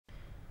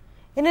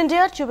In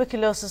India,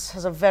 tuberculosis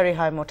has a very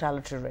high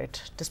mortality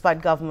rate.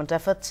 Despite government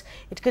efforts,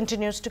 it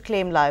continues to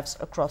claim lives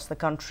across the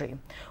country.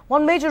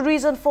 One major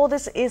reason for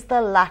this is the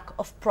lack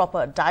of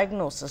proper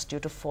diagnosis due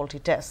to faulty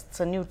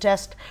tests. A new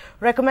test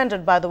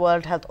recommended by the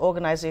World Health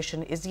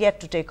Organization is yet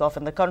to take off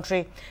in the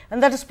country,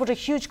 and that has put a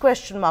huge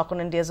question mark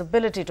on India's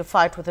ability to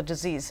fight with a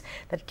disease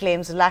that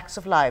claims lakhs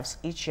of lives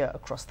each year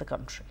across the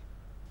country.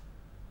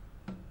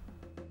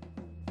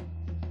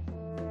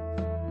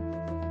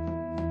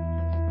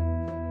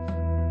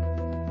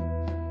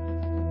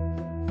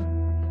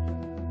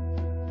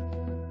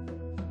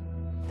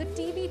 The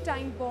TB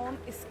time bomb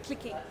is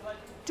clicking.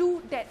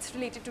 2 deaths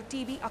related to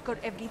TB occur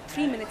every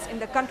 3 minutes in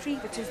the country,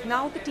 which is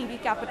now the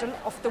TB capital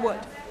of the world.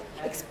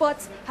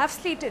 Experts have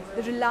stated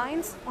the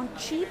reliance on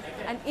cheap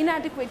and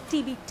inadequate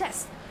TB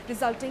tests,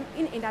 resulting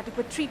in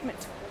inadequate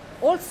treatment,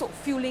 also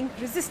fueling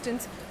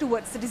resistance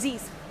towards the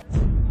disease.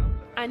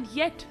 And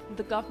yet,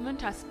 the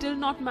government has still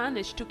not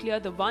managed to clear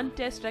the one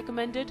test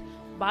recommended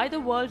by the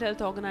World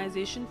Health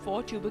Organization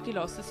for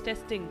tuberculosis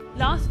testing.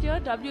 Last year,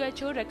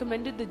 WHO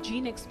recommended the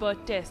Gene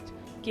Expert test,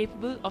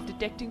 capable of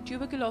detecting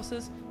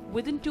tuberculosis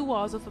within 2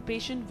 hours of a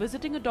patient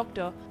visiting a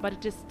doctor, but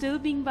it is still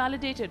being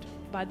validated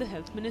by the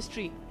Health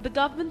Ministry. The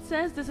government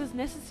says this is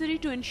necessary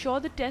to ensure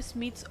the test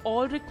meets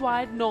all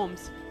required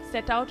norms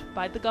set out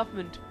by the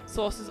government.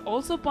 Sources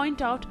also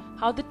point out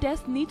how the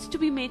test needs to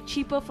be made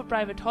cheaper for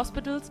private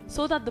hospitals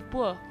so that the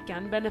poor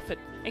can benefit.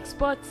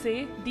 Experts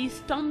say these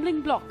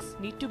stumbling blocks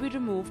need to be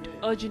removed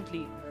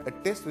urgently. A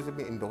test which has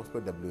been endorsed by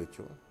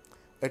WHO,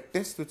 a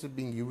test which is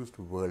being used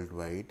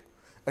worldwide,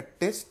 a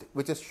test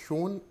which has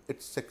shown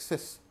its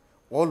success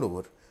all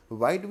over.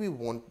 Why do we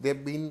want?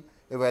 They've been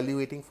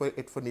evaluating for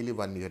it for nearly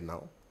 1 year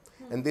now,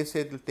 and they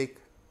say it will take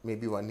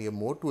maybe 1 year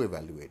more to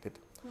evaluate it.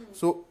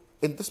 So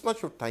in this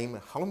much of time,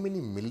 how many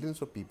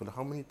millions of people,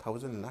 how many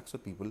thousand lakhs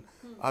of people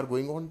are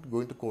going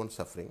to go on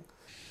suffering?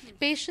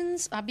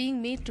 Patients are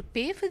being made to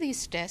pay for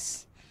these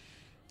tests.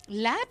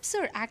 Labs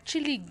are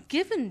actually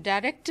given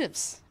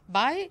directives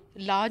by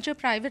larger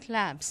private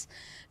labs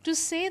to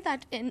say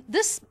that in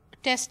this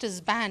test is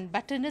banned,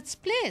 but in its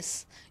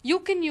place you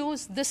can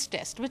use this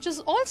test, which is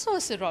also a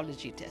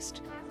serology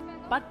test.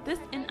 But this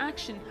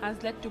inaction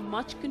has led to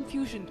much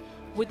confusion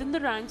within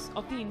the ranks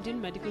of the Indian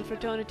medical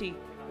fraternity.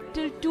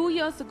 Till 2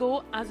 years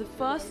ago, as a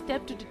first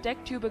step to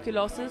detect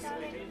tuberculosis,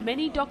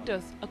 many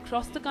doctors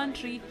across the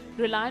country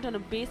relied on a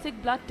basic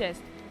blood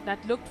test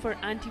that looked for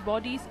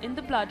antibodies in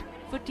the blood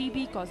for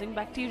TB-causing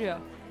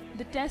bacteria.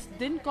 The test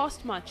didn't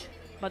cost much,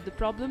 but the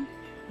problem?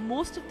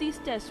 Most of these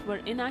tests were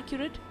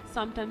inaccurate,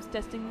 sometimes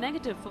testing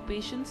negative for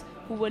patients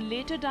who were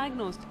later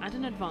diagnosed at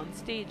an advanced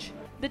stage.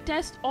 The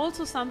test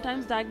also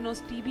sometimes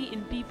diagnosed TB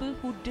in people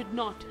who did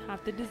not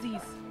have the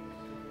disease.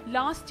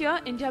 Last year,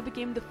 India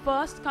became the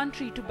first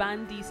country to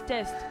ban these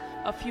tests.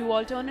 A few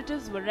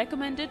alternatives were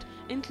recommended,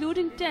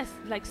 including tests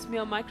like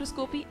smear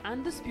microscopy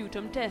and the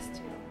sputum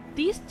test.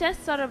 These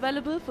tests are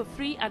available for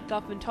free at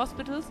government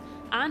hospitals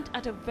and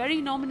at a very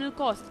nominal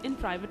cost in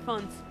private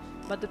funds.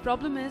 But the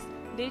problem is,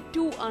 they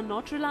too are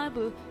not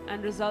reliable,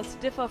 and results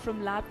differ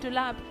from lab to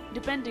lab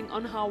depending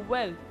on how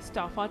well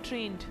staff are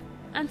trained.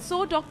 And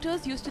so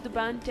doctors used to the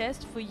banned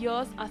test for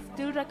years are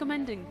still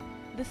recommending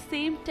the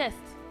same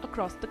tests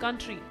across the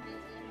country.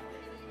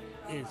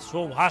 It's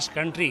so vast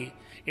country,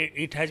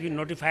 it has been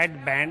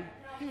notified banned,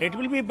 it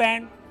will be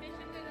banned.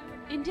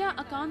 India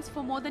accounts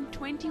for more than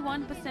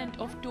 21%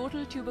 of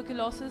total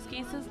tuberculosis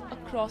cases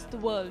across the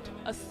world.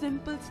 A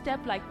simple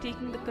step like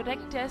taking the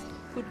correct test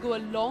could go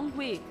a long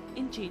way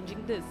in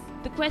changing this.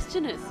 The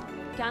question is,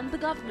 can the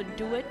government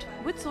do it?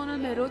 With Sonal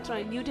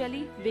Mehrotra in New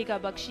Delhi, Vega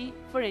Bakshi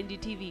for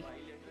NDTV.